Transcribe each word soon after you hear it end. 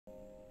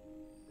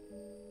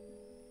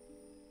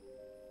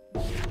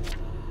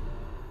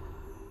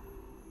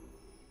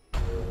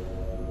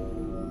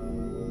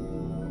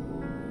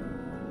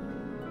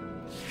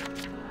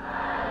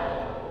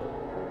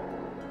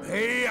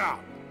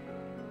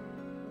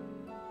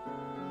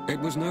It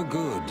was no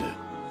good.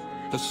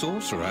 The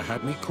Sorcerer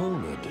had me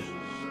cornered.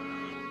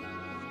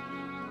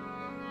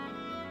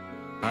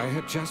 I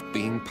had just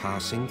been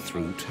passing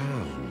through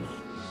town.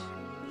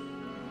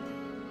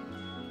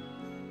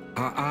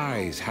 Our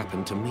eyes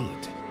happened to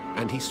meet,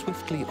 and he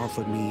swiftly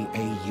offered me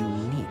a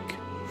unique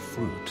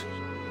fruit.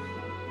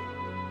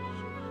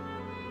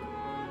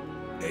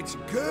 It's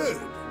good.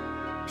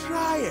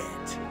 Try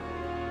it.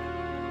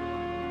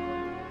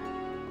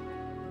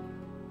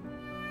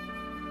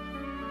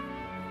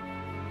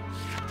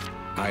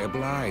 I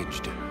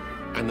obliged,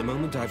 and the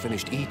moment I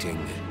finished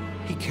eating,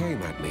 he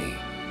came at me.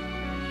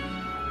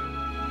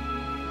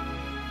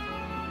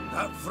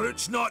 That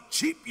fruit's not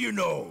cheap, you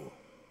know.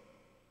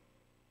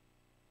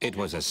 It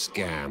was a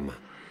scam.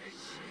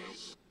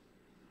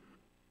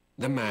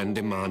 The man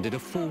demanded a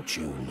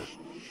fortune,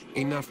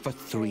 enough for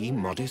 3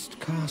 modest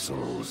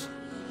castles.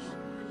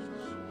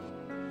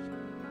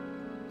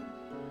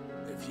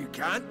 If you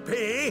can't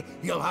pay,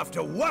 you'll have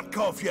to work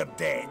off your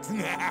debt.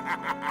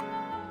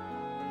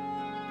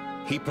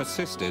 He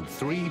persisted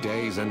 3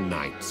 days and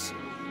nights.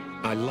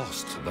 I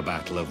lost the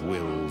battle of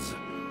wills.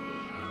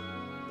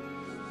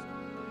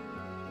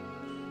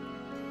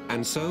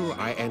 And so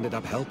I ended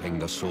up helping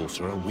the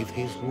Sorcerer with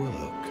his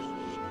work.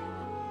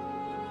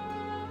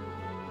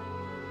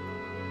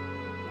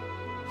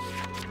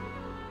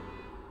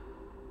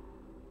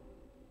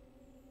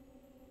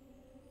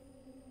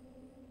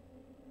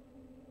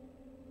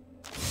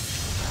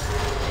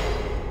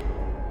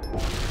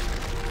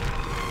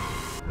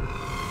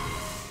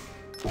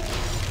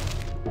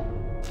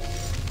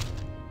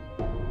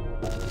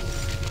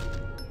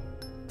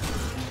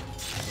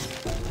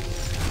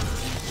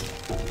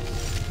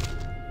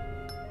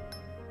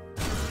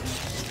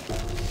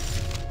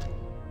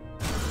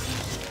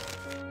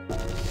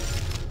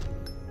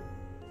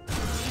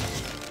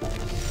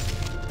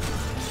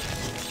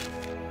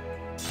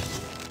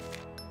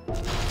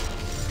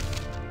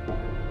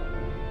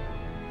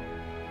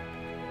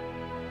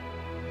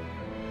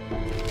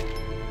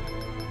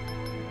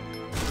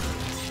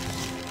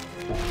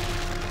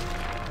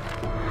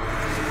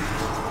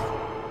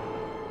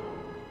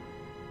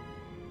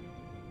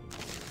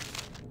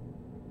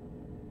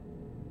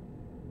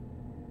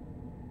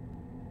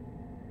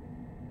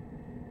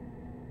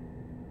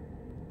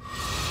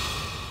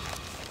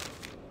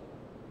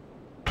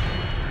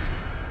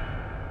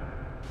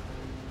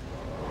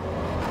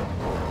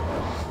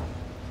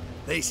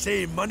 They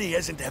say money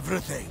isn't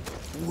everything.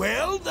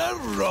 Well, they're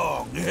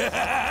wrong.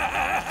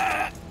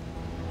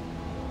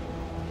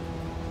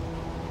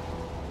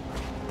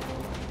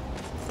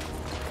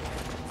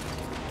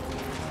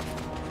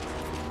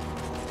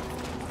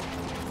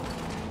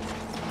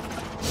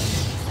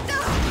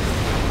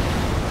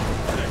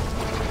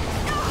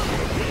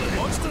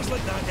 Monsters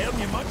like that earn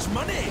you much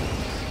money.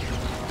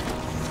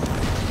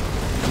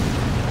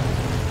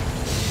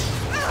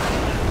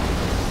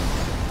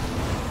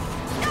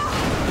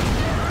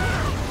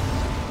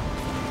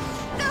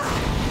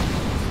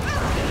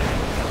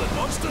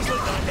 Monsters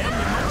like that earn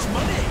you much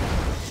money.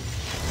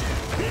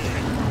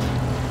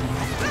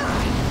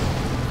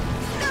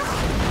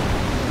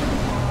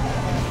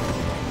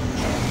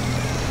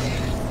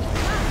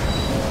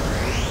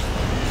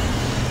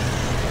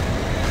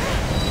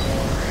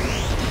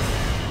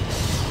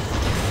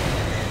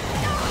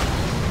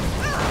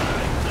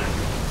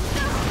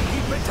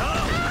 Keep it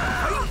up.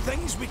 Find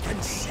things we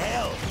can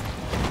sell.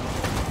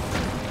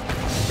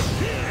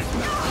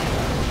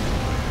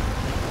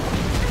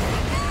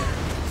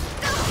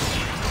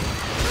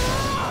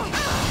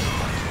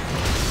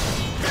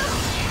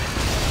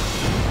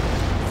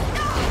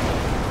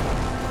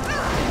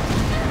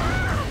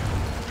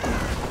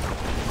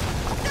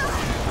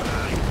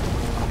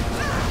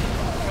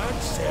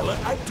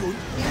 I don't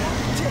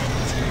want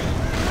it.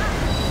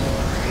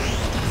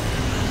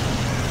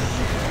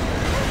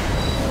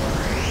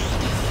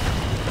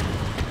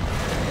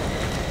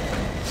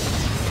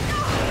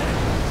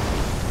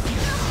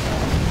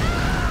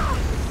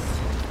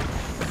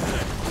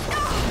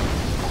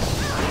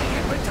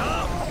 Keep it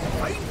up.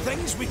 Find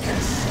things we can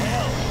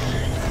sell.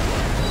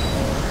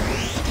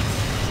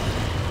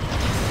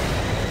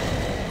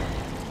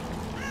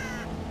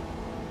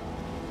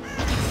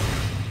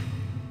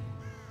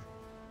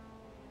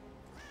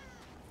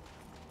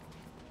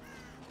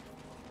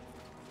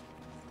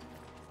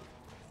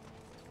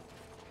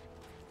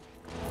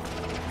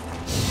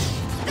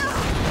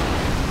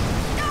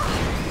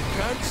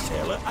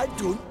 Sell it. I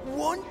don't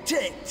want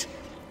it.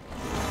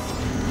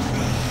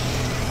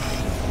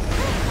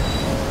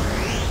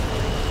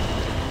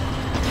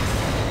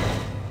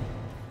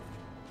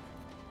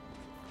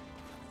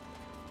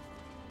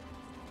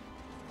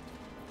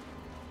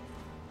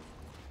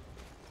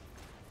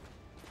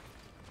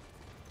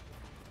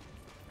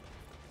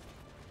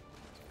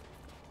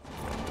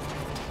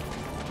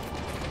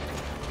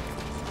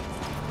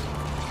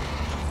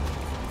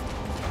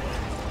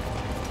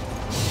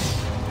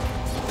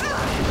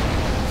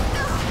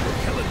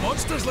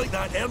 Monsters like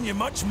that earn you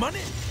much money.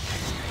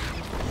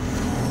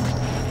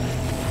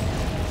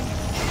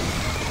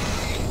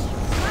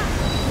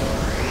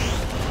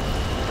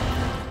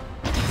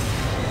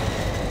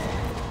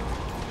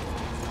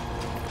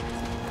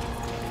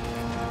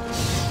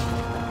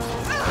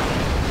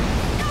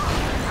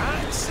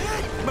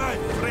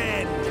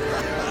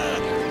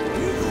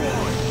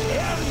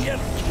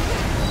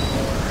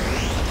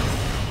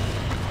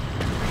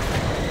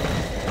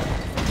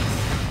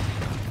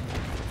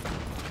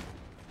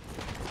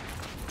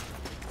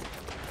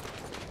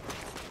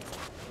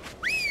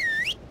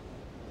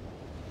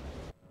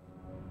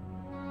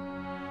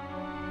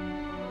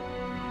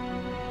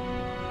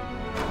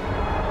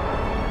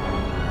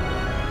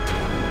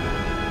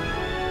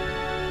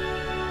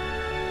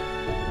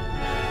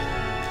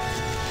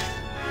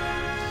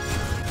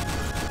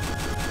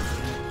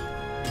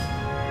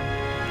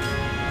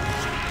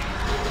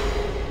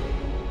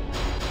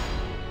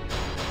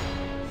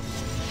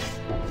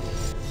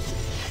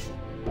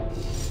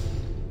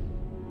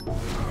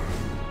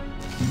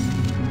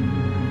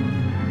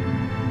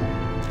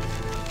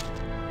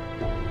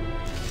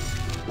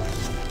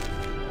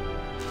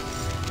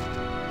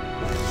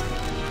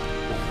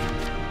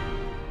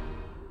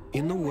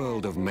 In the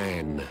world of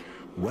men,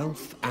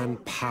 wealth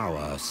and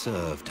power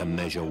serve to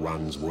measure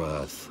one's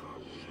worth.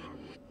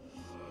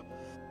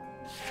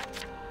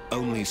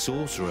 Only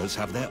sorcerers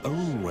have their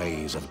own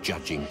ways of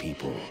judging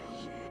people.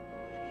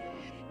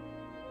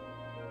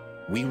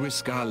 We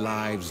risk our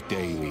lives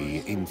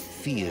daily in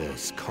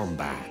fierce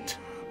combat.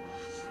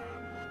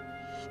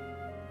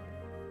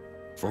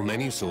 For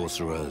many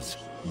sorcerers,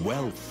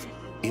 wealth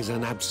is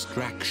an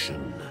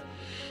abstraction.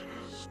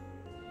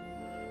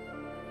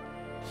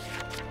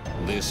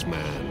 This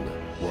man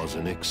was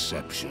an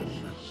exception.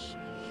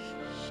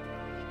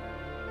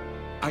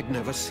 I'd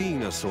never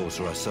seen a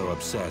sorcerer so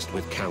obsessed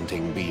with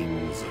counting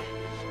beans.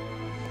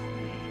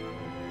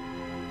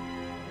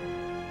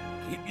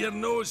 Keep your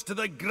nose to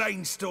the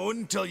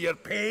grindstone till you're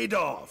paid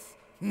off.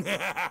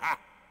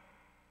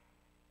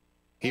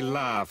 He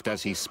laughed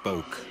as he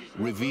spoke,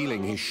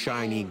 revealing his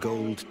shiny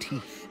gold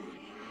teeth.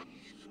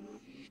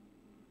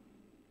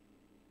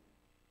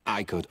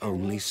 I could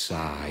only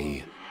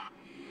sigh.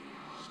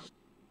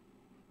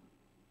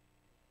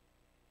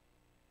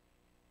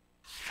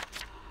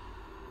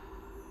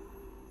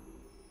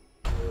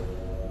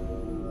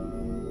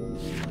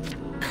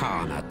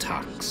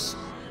 Tux.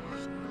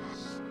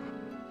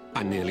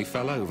 I nearly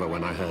fell over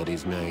when I heard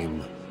his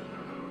name.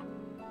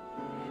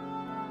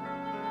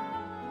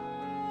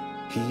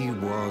 He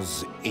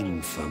was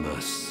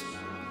infamous.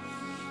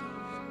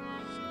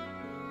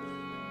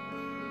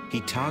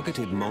 He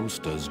targeted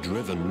monsters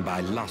driven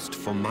by lust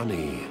for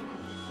money,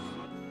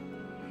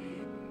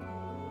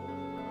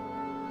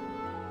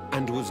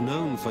 and was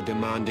known for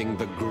demanding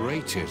the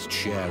greatest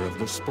share of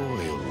the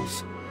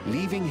spoils,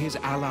 leaving his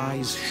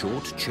allies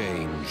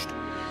short-changed.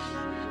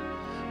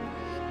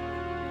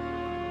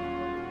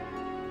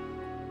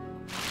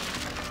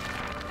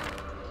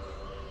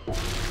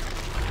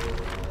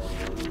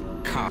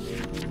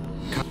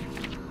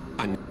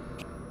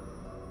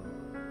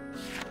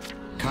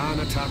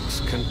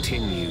 Tux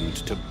continued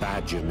to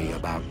badger me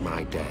about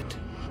my debt.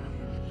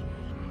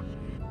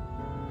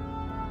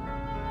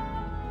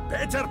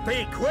 Better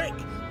pay quick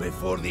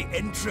before the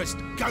interest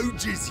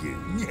gouges you.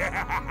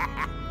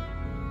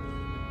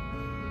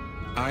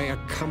 I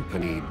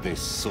accompanied this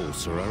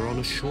sorcerer on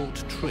a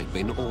short trip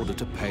in order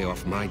to pay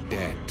off my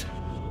debt.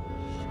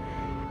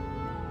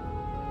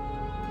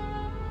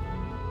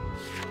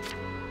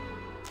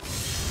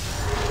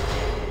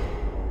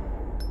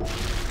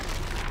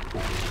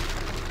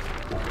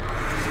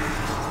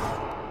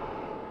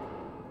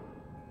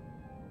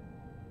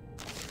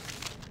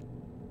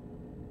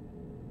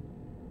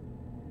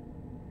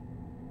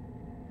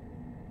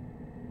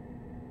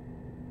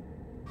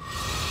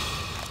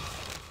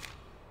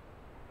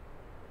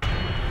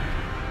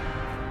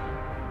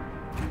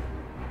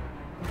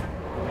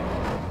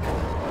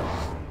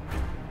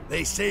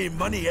 They say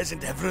money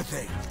isn't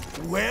everything.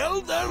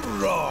 Well, they're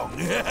wrong.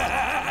 Keep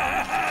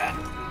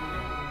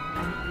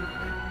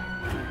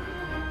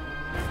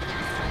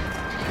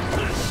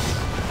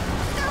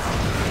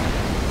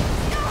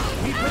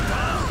it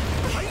up.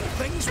 Find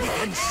things we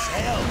can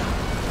sell.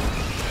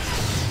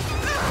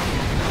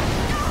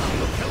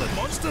 Will killing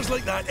monsters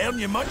like that earn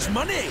you much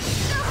money?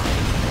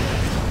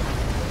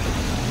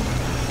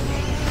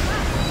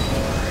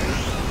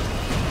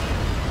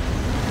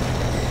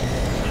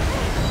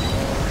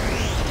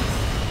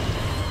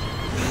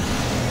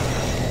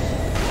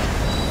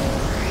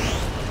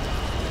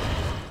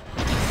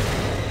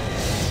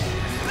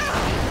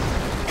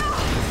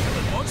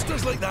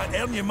 Like that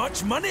earn you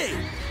much money.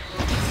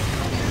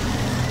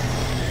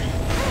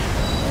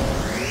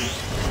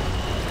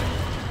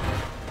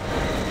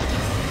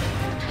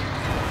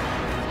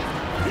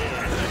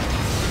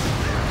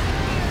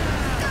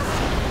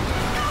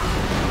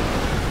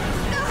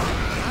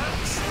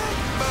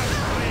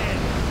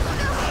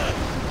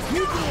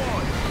 You go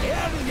on,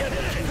 earn your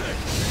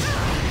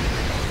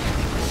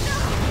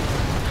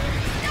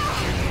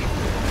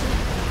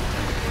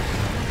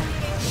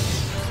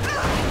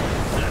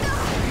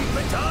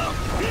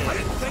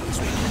things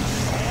we can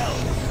sell.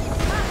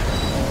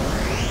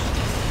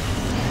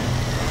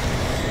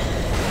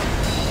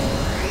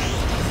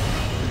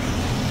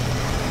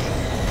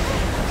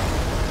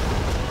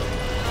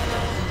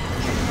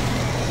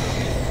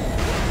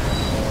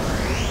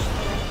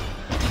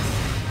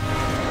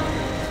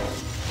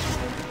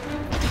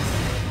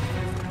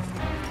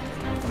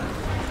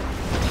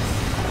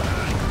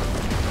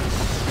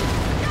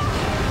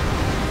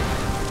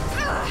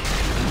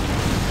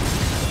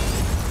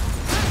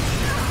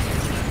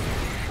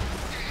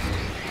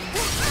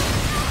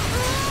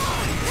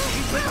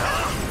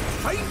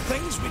 Find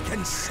things we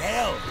can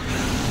sell.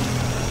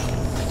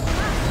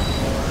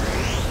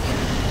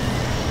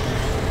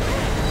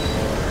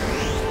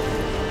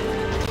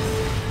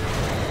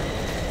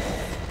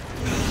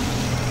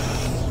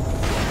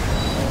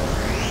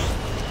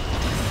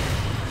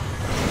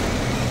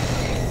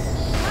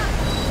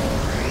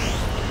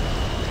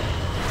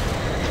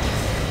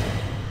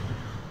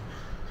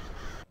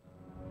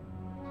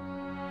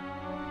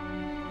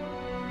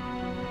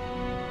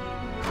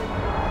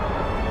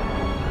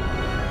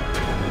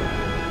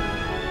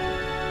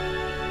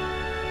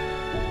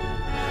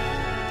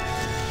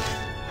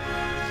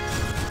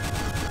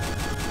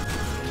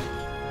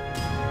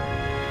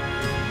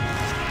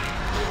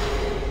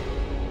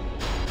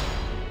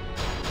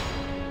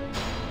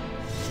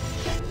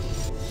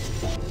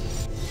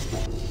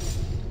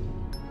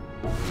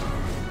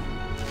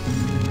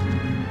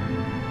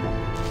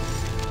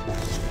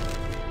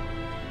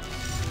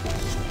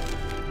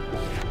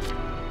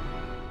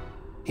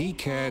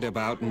 cared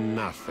about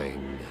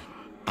nothing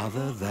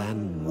other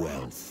than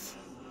wealth.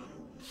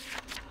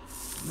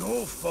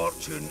 No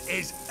fortune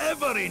is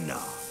ever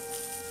enough.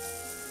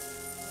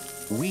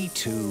 We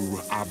two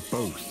are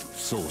both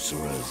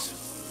sorcerers.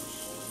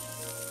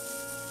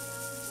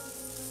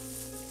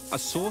 A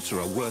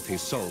sorcerer worth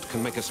his salt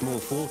can make a small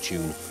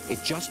fortune.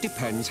 It just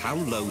depends how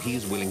low he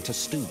is willing to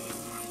stoop.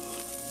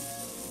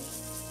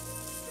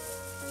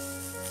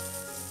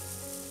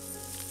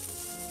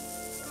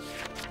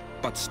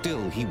 But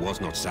still, he was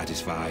not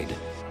satisfied.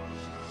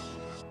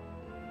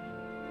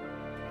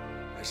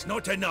 It's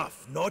not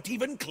enough, not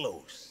even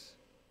close.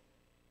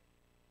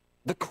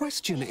 The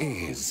question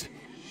is,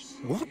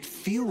 what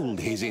fueled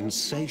his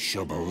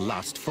insatiable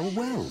lust for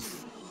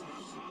wealth?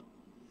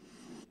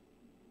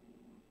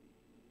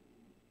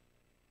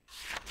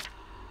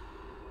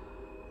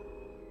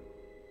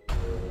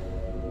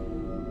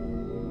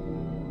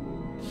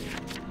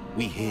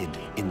 We hid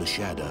in the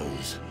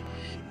shadows,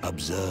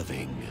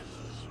 observing.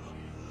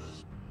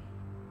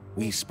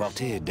 We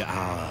spotted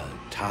our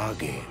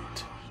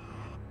target.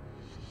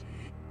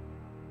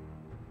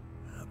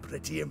 A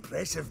pretty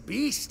impressive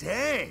beast,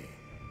 eh?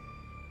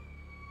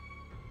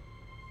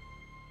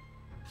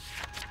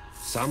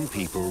 Some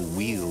people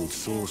wield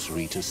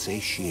sorcery to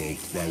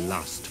satiate their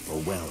lust for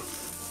wealth.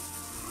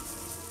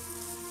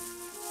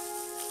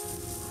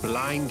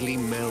 Blindly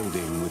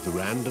melding with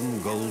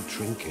random gold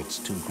trinkets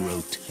to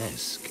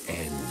grotesque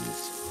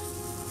ends.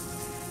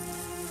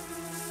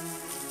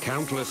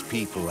 Countless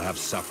people have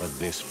suffered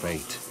this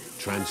fate,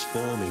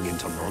 transforming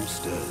into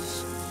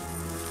monsters.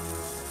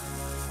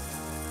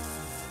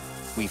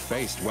 We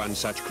faced one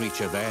such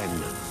creature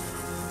then.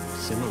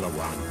 Similar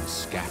ones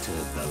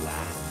scattered the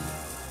land.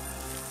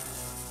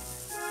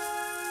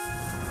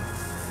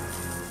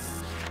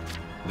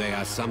 They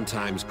are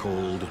sometimes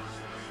called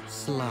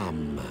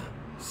slum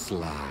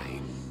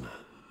slime.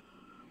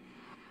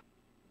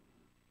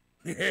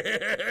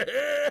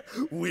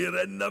 We're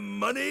in the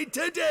money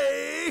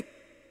today!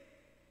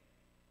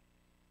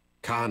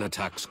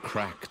 Karnatux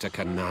cracked a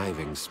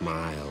conniving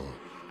smile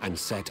and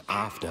set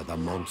after the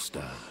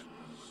monster.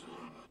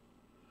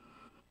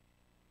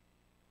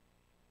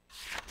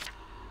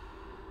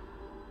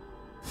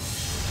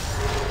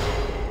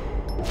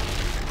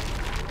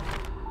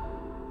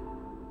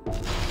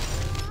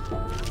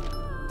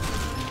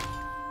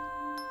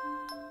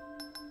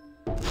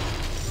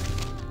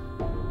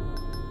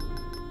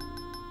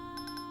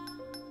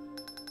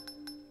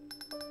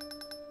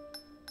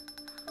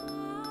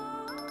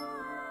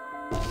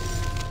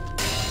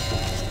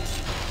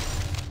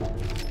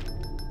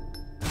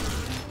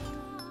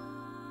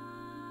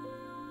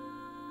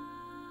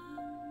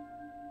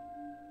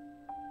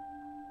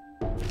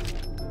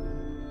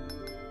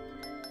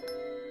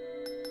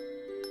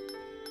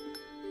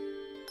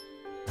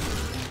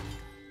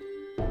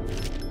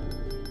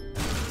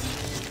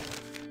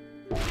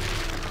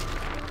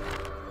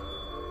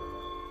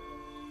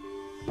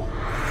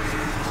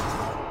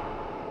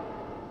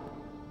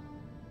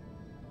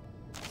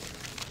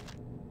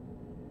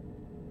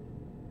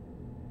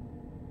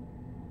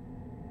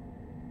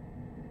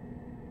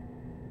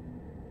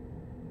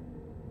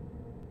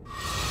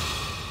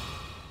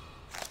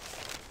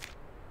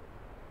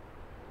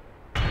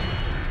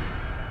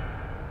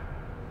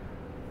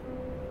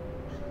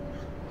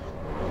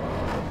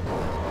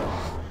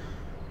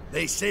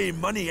 They say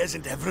money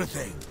isn't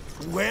everything.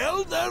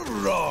 Well, they're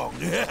wrong.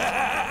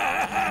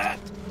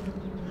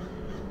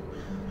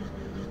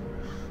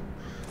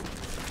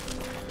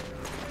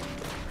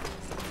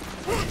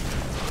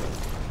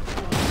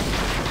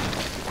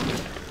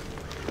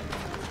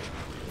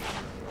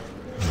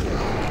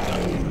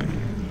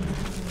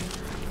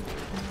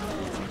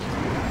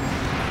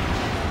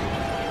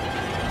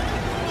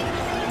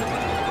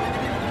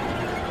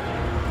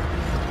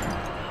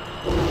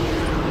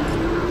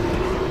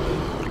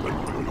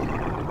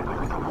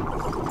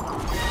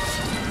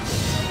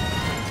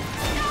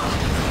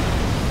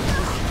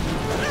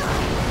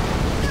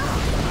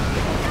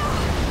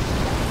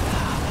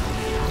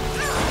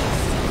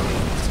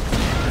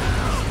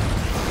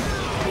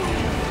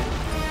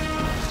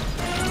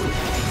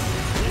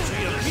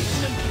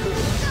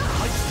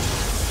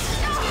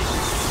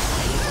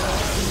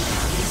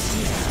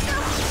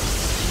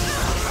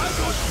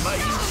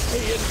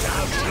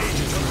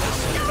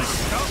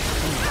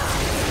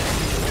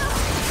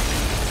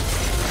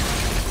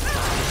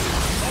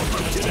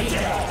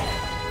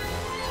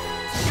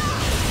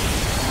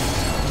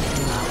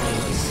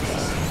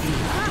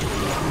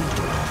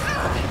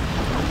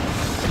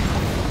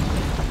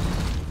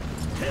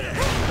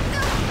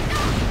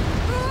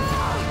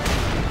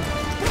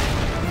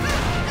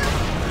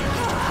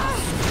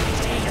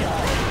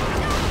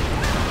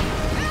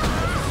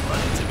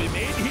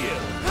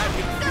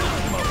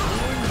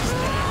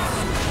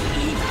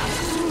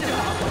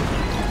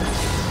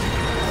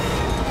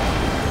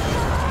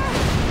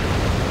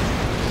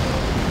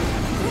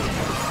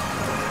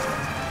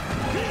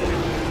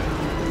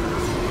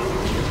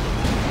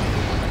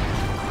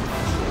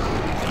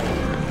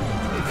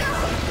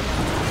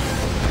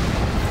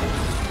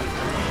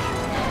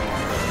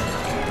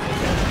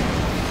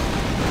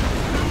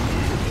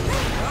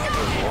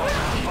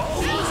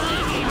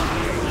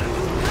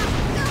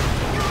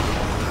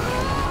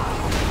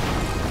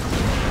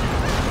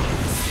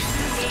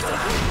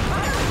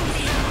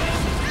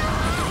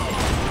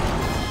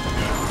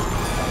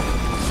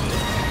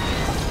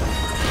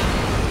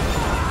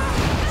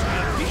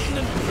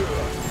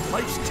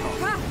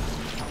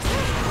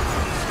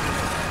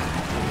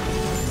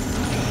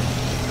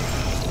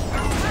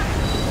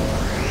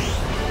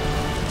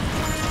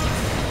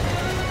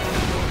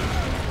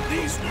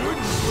 These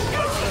wounds look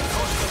like they'll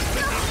cost a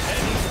pretty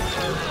penny.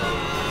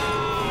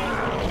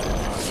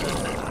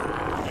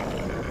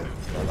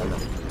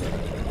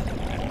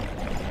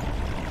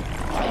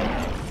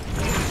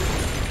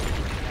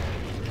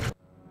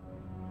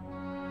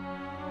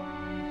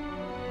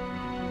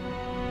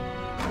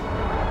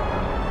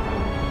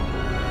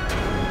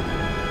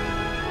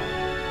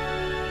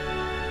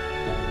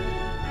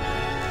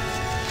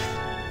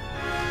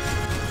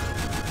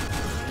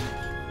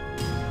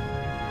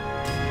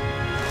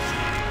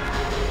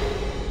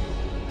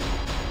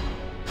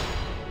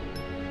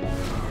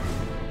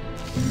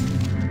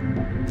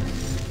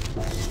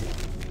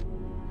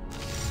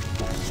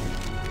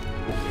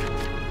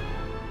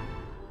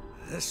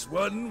 This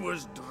one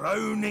was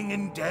drowning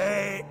in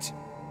debt.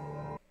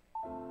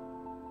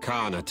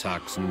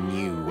 Karnataks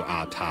knew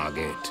our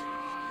target.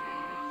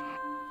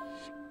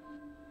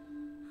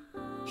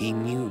 He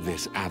knew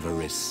this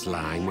avarice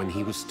slime when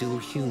he was still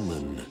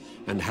human,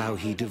 and how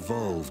he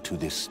devolved to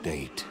this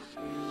state.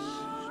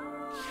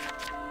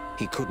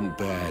 He couldn't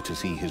bear to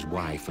see his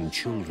wife and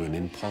children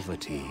in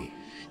poverty.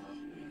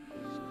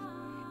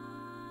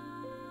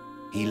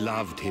 He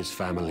loved his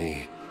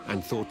family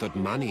and thought that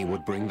money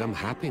would bring them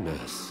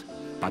happiness.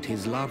 But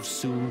his love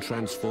soon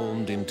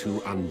transformed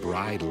into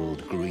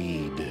unbridled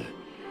greed.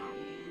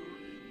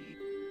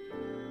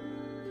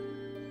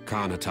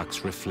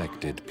 Karnataks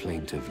reflected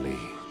plaintively.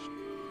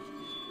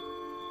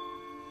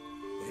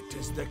 It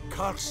is the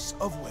curse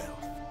of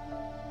wealth.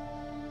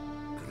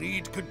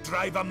 Greed could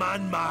drive a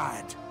man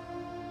mad.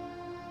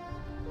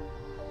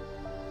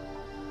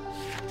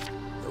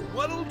 The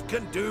world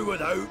can do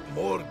without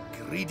more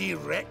greedy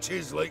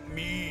wretches like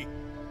me.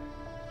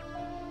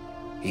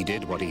 He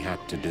did what he had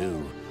to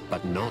do,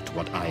 but not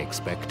what I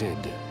expected.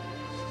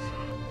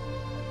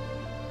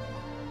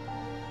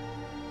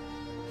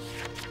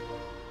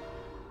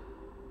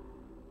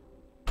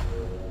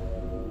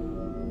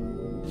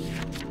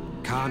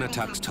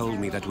 Karnataks told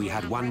me that we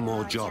had one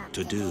more job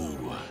to do.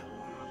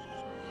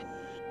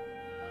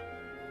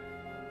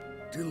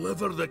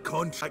 Deliver the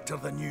contractor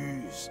the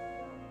news.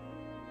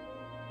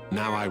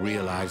 Now I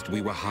realized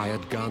we were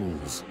hired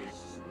guns.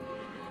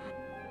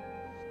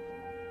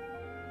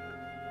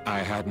 I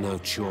had no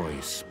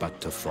choice but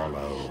to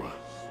follow.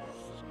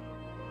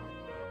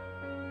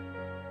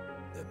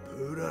 The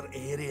poorer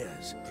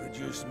areas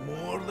produce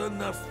more than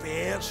their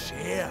fair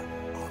share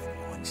of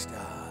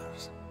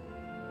monsters.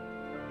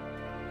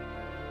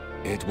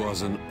 It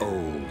was an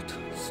old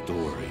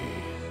story.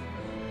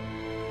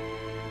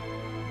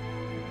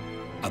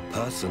 A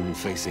person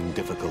facing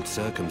difficult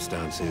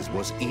circumstances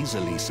was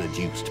easily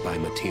seduced by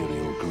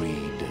material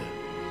greed.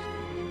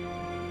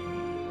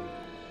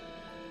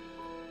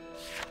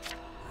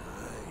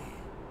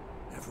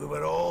 If we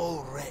were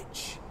all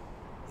rich,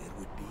 there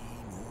would be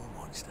no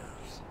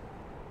monsters.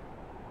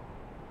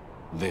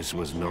 This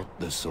was not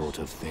the sort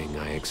of thing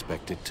I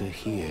expected to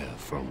hear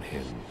from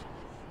him.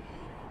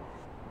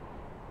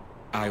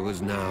 I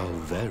was now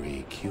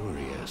very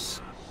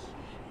curious.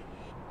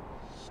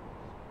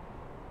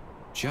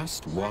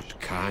 Just what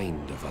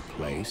kind of a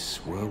place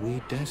were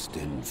we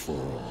destined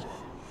for?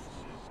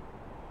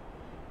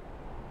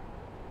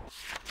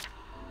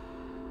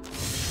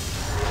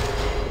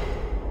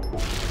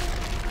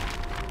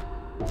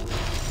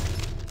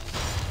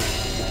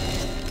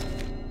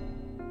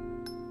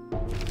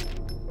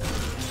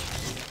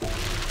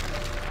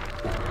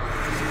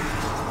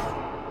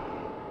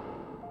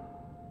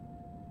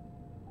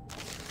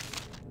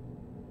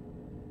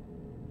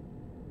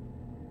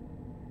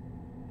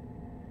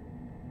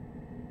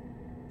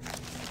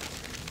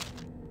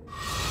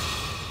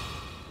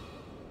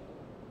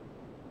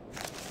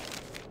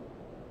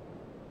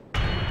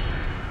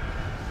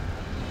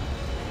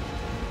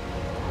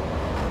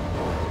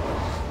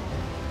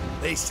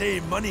 They say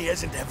money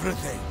isn't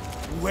everything.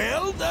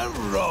 Well, they're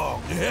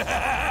wrong.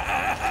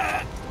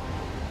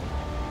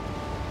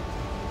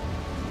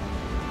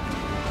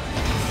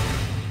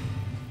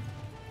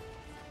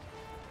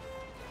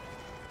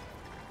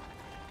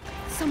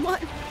 Someone,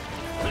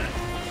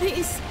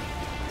 please.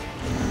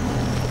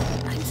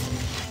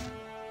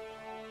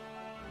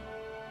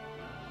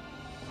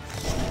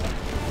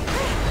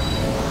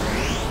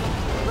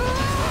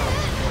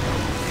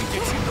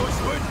 Fixing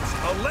those wounds.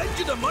 I'll lend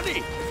you the money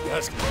if you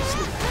ask me.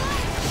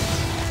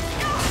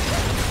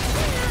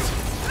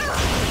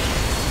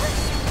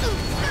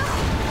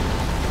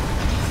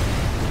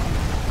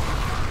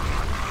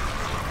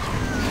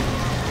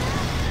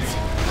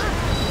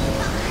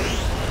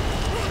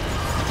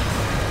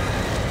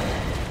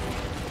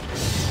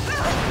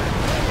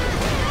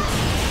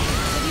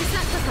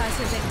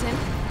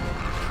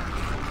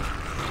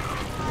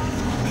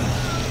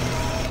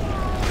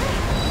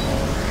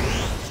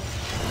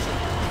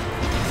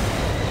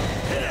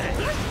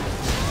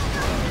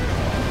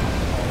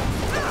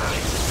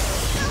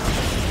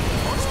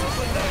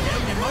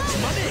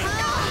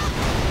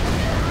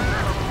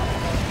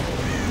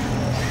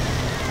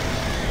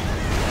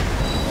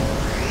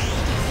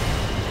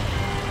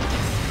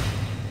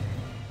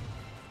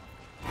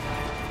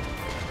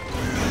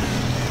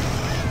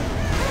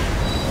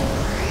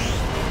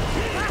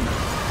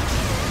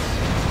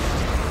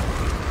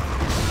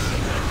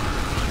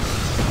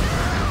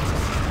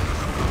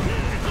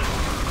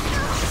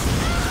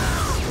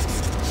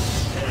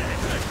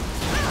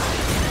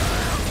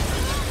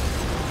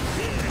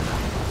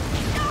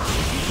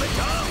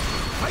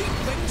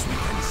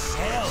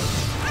 hell.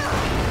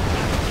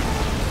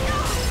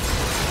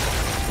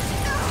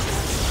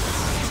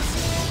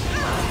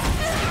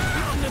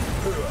 Beaten and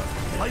poor,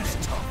 life's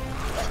tough.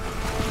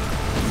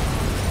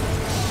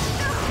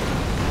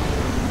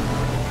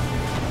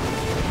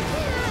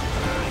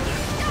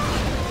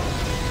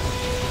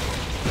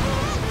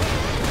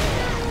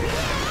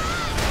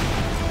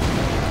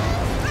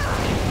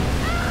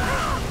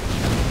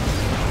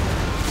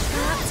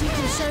 Perhaps you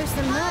can show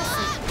some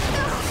mercy.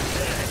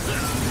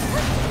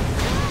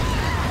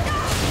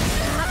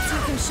 Perhaps you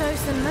can show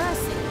some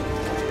mercy.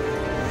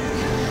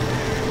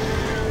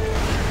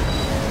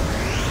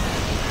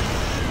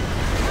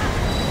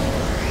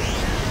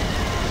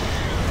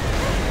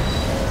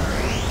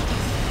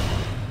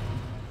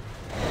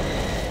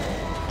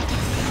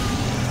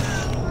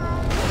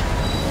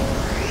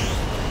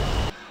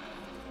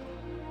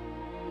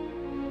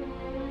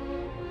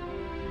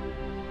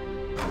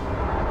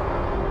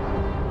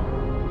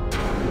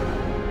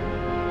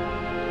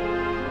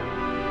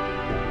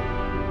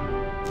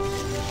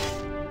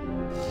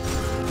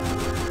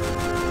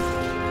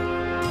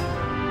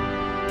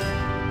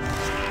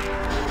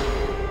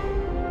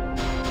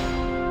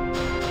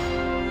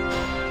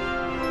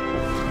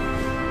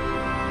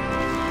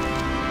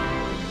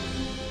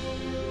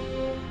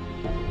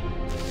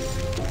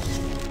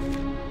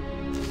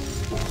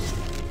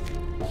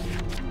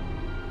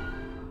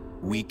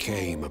 We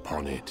came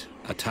upon it,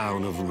 a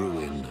town of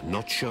ruin,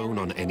 not shown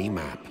on any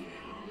map.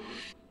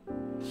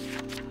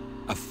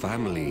 A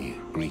family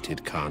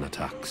greeted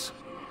Carnatux.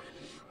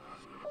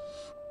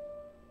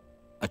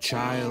 A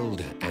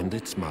child and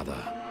its mother.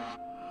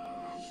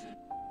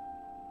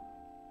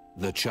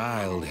 The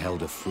child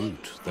held a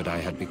fruit that I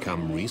had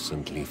become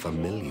recently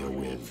familiar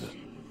with.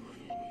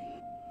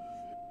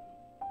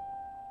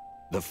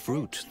 The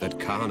fruit that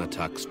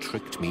Carnatux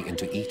tricked me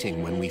into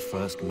eating when we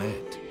first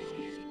met.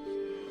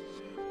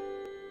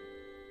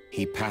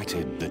 He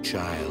patted the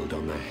child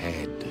on the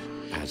head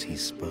as he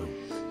spoke.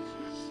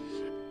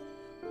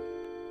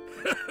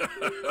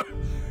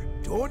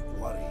 Don't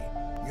worry,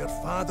 your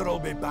father'll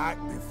be back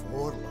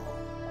before long.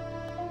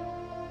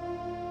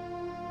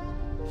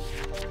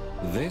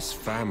 This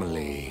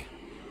family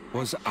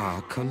was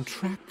our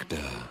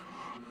contractor.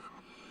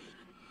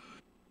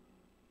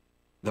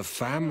 The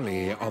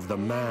family of the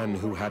man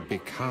who had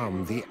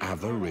become the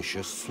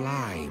avaricious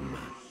slime.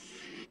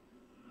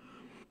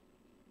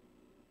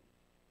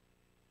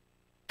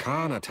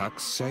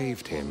 Carnatux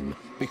saved him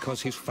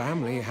because his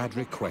family had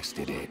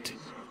requested it.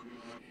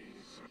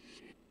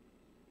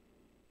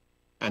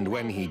 And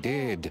when he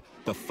did,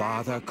 the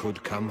father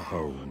could come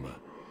home.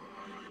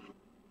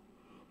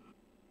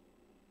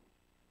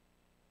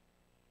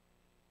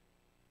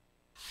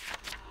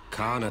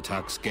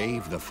 Carnatux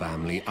gave the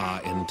family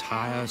our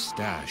entire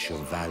stash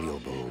of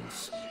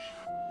valuables.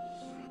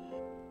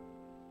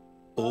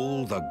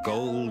 All the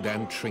gold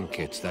and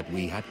trinkets that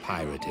we had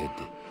pirated.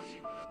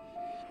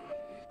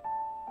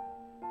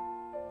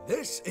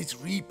 This is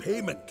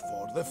repayment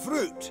for the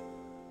fruit.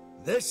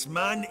 This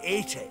man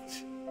ate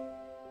it.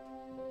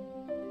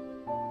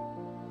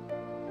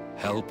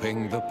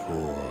 Helping the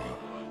poor.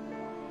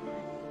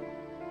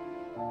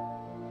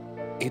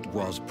 It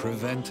was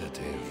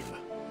preventative,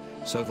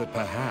 so that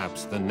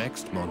perhaps the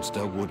next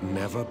monster would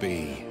never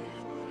be.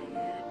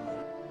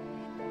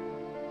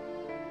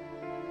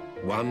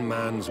 One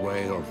man's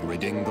way of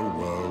ridding the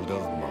world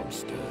of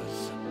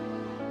monsters.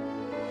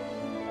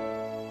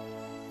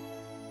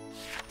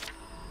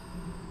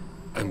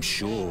 I'm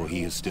sure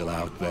he is still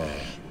out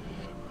there,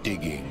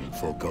 digging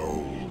for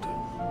gold.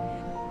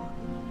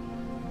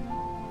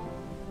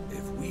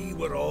 If we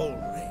were all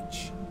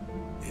rich,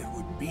 there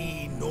would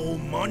be no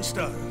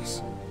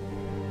monsters.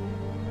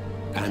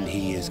 And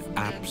he is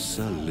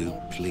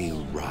absolutely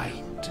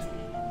right.